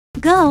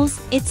Girls,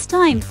 it's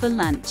time for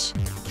lunch.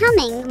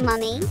 Coming,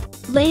 Mummy.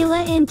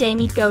 Layla and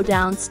Amy go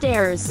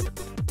downstairs.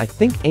 I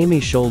think Amy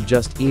should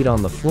just eat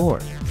on the floor.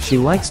 She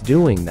likes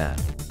doing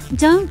that.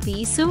 Don't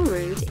be so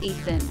rude,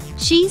 Ethan.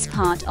 She's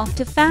part of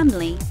the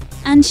family,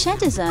 and she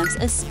deserves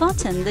a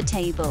spot on the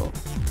table.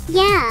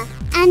 Yeah,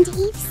 and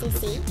if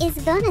Sissy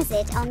is gonna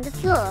sit on the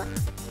floor,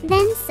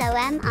 then so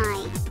am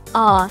I.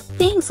 Aw,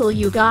 thanks all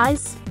you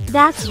guys.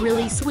 That's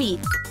really sweet.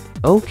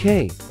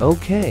 Okay,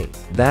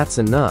 that's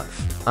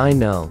enough. I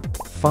know.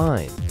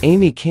 Fine.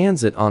 Amy can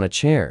sit on a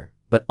chair,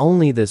 but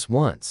only this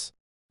once.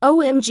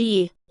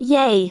 OMG.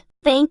 Yay.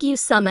 Thank you,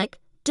 Summick.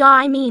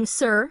 I mean,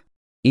 sir.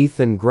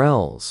 Ethan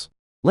growls.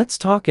 Let's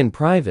talk in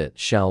private,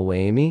 shall we,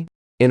 Amy?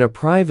 In a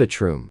private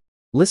room.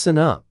 Listen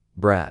up,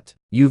 brat.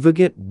 You've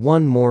get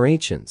one more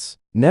chance.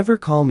 Never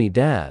call me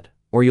dad,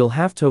 or you'll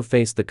have to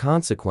face the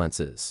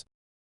consequences.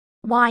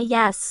 Why,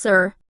 yes,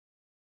 sir.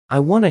 I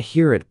want to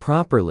hear it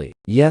properly.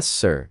 Yes,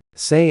 sir.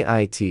 Say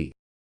it.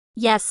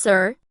 Yes,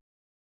 sir.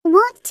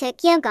 What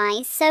took you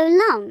guys so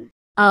long?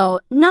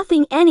 Oh,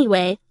 nothing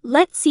anyway.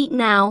 Let's eat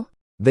now.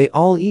 They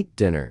all eat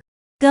dinner.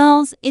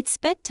 Girls, it's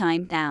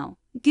bedtime now.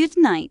 Good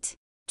night.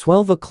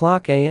 12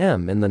 o'clock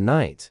a.m. in the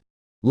night.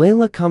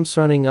 Layla comes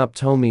running up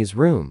Tommy's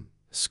room,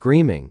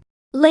 screaming.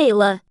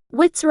 Layla,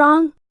 what's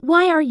wrong?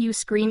 Why are you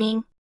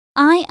screaming?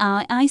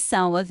 I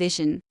saw a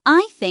vision.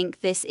 I think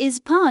this is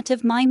part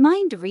of my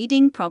mind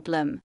reading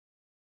problem.